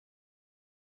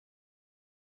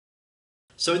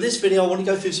So in this video I want to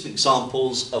go through some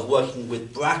examples of working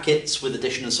with brackets with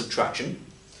addition and subtraction.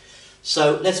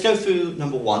 So let's go through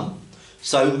number one.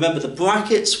 So remember, the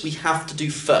brackets we have to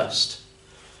do first.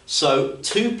 So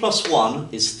 2 plus 1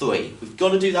 is 3. We've got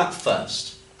to do that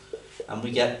first. And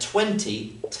we get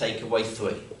 20 take away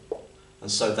 3. And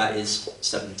so that is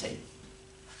 17.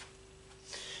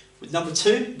 With number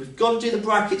 2, we've got to do the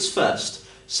brackets first.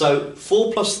 So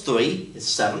 4 plus 3 is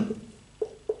 7.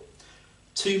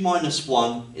 2 minus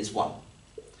 1 is 1.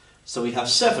 So we have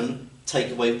 7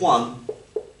 take away 1,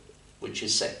 which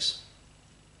is 6.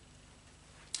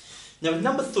 Now with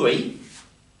number 3,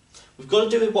 we've got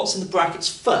to do what's in the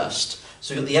brackets first.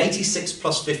 So we've got the 86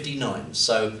 plus 59.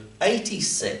 So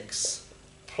 86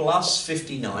 plus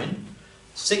 59.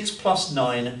 6 plus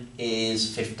 9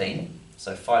 is 15.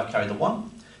 So 5 carry the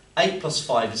 1. 8 plus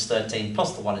 5 is 13,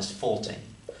 plus the 1 is 14.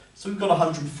 So we've got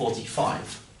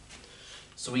 145.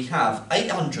 So we have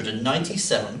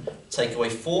 897 take away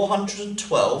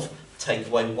 412 take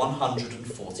away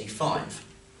 145.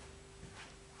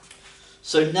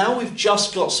 So now we've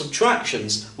just got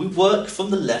subtractions. We work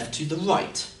from the left to the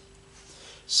right.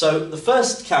 So the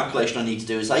first calculation I need to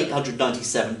do is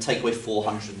 897 take away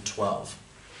 412.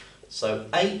 So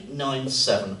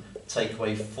 897 take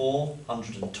away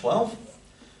 412.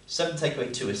 7 take away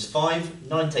 2 is 5.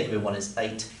 9 take away 1 is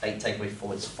 8. 8 take away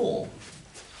 4 is 4.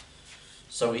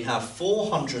 So we have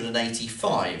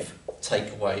 485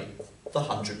 take away the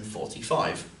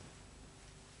 145.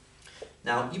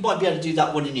 Now you might be able to do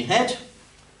that one in your head.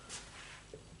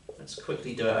 Let's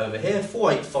quickly do it over here.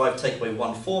 485 take away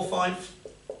 145.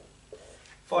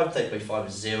 5 take away 5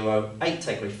 is 0. 8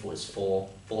 take away 4 is 4.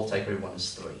 4 take away 1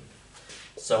 is 3.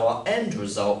 So our end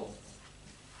result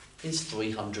is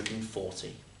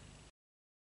 340.